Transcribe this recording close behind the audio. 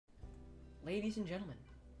Ladies and gentlemen,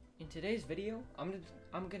 in today's video, I'm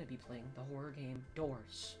gonna be playing the horror game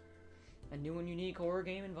Doors. A new and unique horror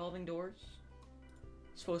game involving doors.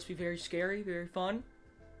 It's supposed to be very scary, very fun.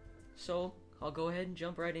 So, I'll go ahead and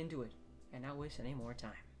jump right into it, and not waste any more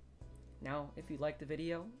time. Now, if you like the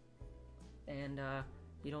video, and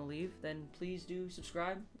you don't leave, then please do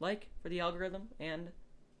subscribe, like, for the algorithm, and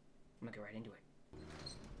I'm gonna get right into it.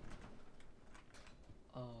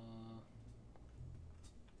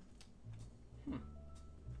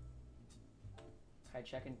 Hide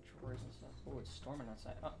checking drawers and stuff. Oh, it's storming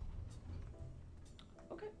outside. Oh.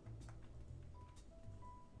 Okay.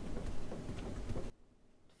 What the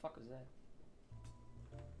fuck was that?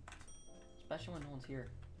 Especially when no one's here.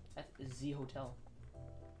 At the hotel.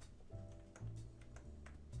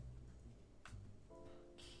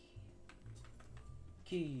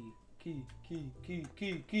 Key.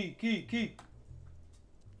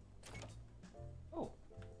 Oh.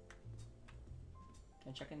 Can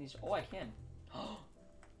I check in these? Oh, I can.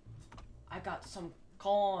 I got some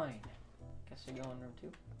coin. Guess I go in room 2.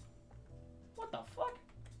 What the fuck?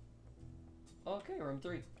 Okay, room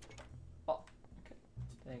 3. Oh, okay.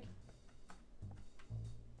 Thank you.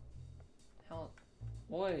 Hell.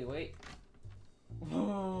 Wait.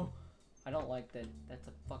 Whoa. I don't like that. That's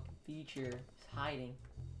a fucking feature. It's hiding.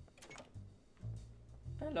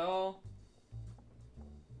 Hello.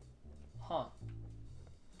 Huh.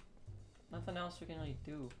 Nothing else we can really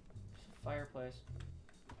do. Just a fireplace.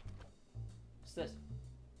 What's this?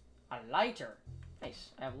 A lighter.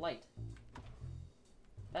 Nice. I have light.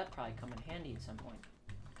 That'd probably come in handy at some point.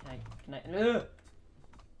 Can I? Ugh!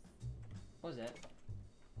 What was that?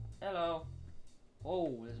 Hello.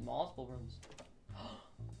 Oh, there's multiple rooms.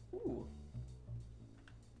 Ooh.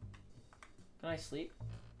 Can I sleep?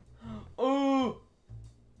 Oh!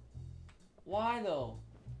 Why though?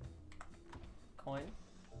 Coin?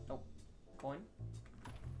 Nope. Coin?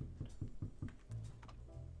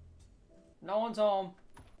 No one's home.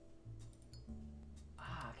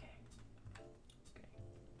 Ah, okay.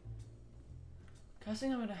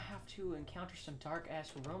 Guessing I'm gonna have to encounter some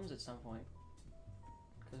dark-ass rooms at some point.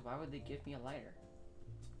 Because why would they give me a lighter?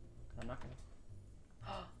 I'm not gonna...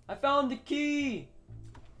 I found the key!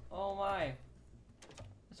 Oh my.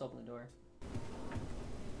 Let's open the door.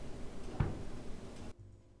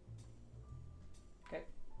 Okay.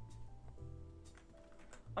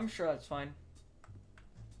 I'm sure that's fine.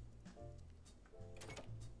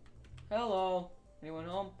 Hello? Anyone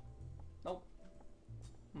home? Nope.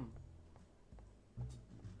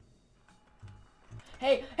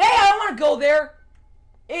 Hey, I don't want to go there!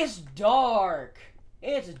 It's dark!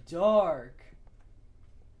 It's dark.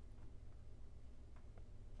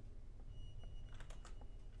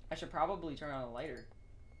 I should probably turn on a lighter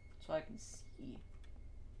so I can see.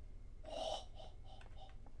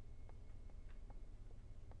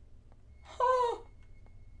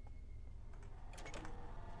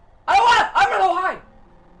 I'm gonna go hide!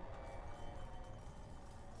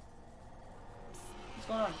 What's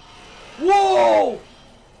going on? Whoa!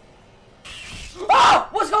 Ah!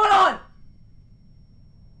 What's going on?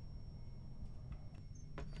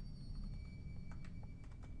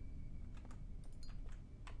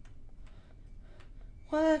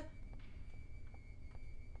 What?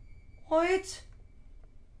 What?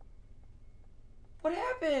 What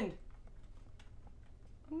happened?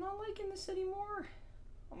 I'm not liking this anymore.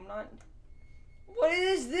 I'm not... What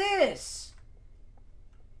is this?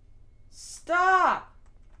 Stop!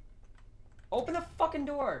 Open the fucking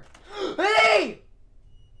door. Hey!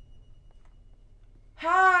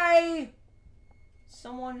 Hi!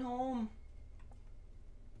 Someone home?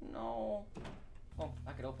 No. Oh,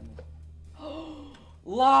 I could open this.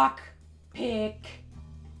 Lock pick.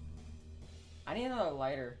 I need another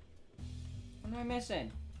lighter. What am I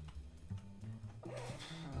missing?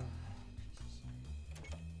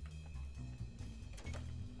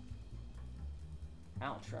 I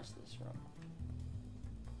don't trust this room.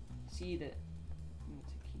 See that?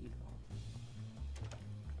 It's a key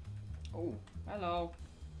though. Oh, hello.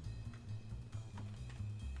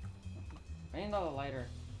 I need another lighter.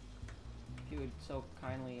 If you would so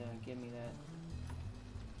kindly give me that.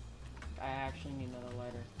 I actually need another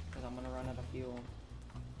lighter because I'm gonna run out of fuel.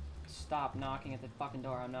 Stop knocking at the fucking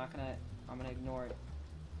door. I'm gonna ignore it.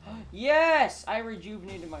 Yes! I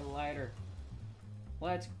rejuvenated my lighter.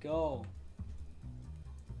 Let's go.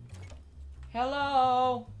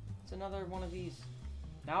 Hello! It's another one of these.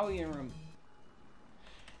 Now we're in room.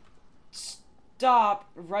 Stop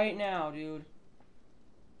right now, dude.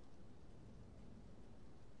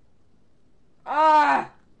 Ah!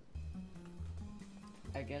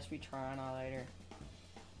 I guess we try on our later.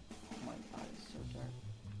 Oh my god, it's so dark.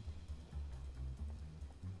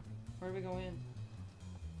 Where do we go in?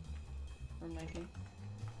 Room 19.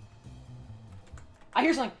 I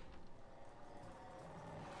hear something!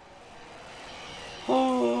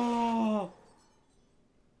 Oh!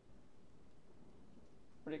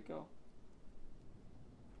 Where'd it go?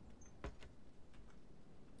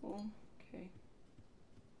 Oh, okay.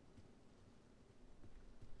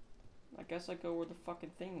 I guess I go where the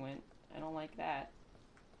fucking thing went. I don't like that.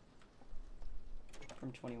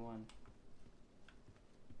 From 21.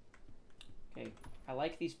 Okay, I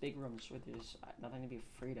like these big rooms where there's nothing to be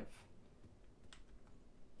afraid of.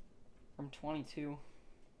 From 22.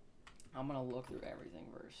 I'm gonna look through everything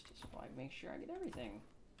first, so I make sure I get everything.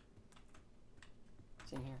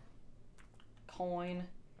 What's in here? Coin.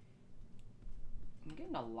 I'm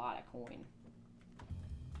getting a lot of coin.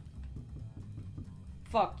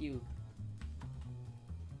 Fuck you.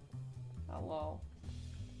 Hello.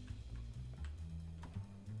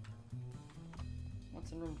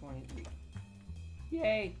 What's in room 23?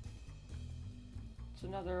 Yay! It's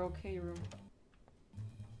another okay room.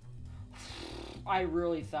 I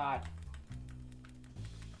really thought.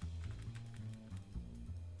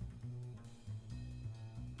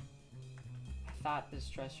 I thought this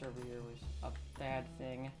dresser over here was a bad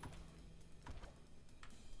thing.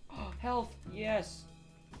 Oh, health! Yes!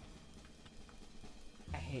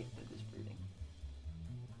 I hate this breathing.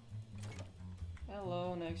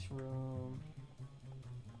 Hello, next room.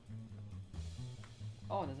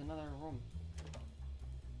 Oh, there's another room.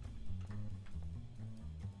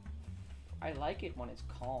 I like it when it's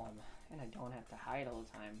calm, and I don't have to hide all the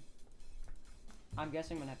time. I'm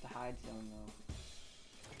guessing I'm gonna have to hide soon, though.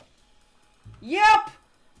 Yep!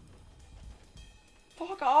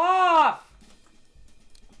 Fuck off!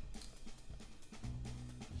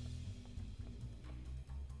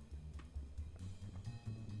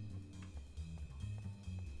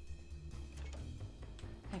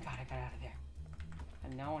 Thank God I got out of there.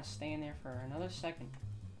 And now I'm staying there for another second.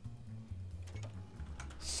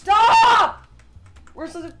 Stop!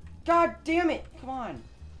 Where's the... God damn it! Come on.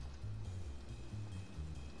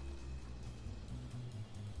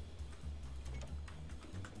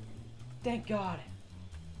 Thank God.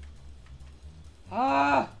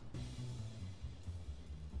 Ah!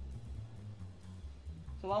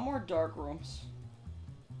 There's a lot more dark rooms.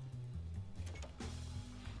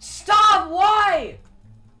 Stop! Why?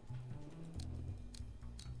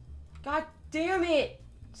 God damn it!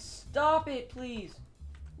 Stop it, please.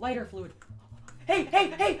 Lighter fluid. Hey, hey,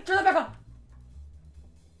 hey! Turn that back on!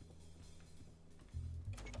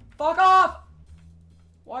 Fuck off!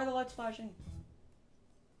 Why are the lights flashing?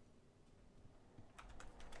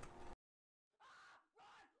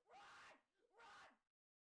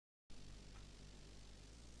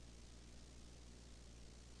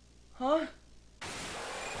 Huh?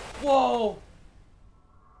 Whoa!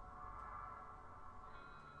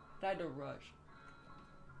 I had to rush.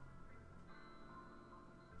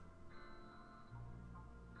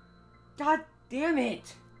 God damn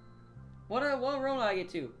it! What room did I get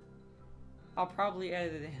to? I'll probably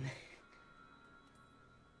edit it in.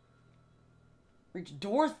 Reach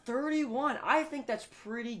door 31. I think that's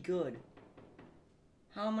pretty good.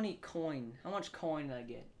 How much coin did I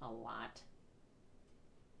get? A lot.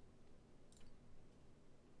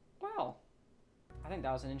 Wow. I think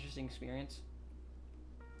that was an interesting experience.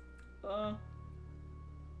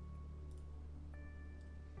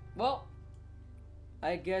 Well,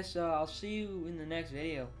 I guess I'll see you in the next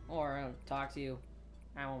video, or I'll talk to you.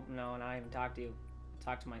 I won't know, not even talk to you.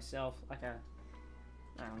 Talk to myself like I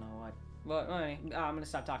don't know what. But anyway, I'm gonna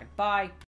stop talking. Bye.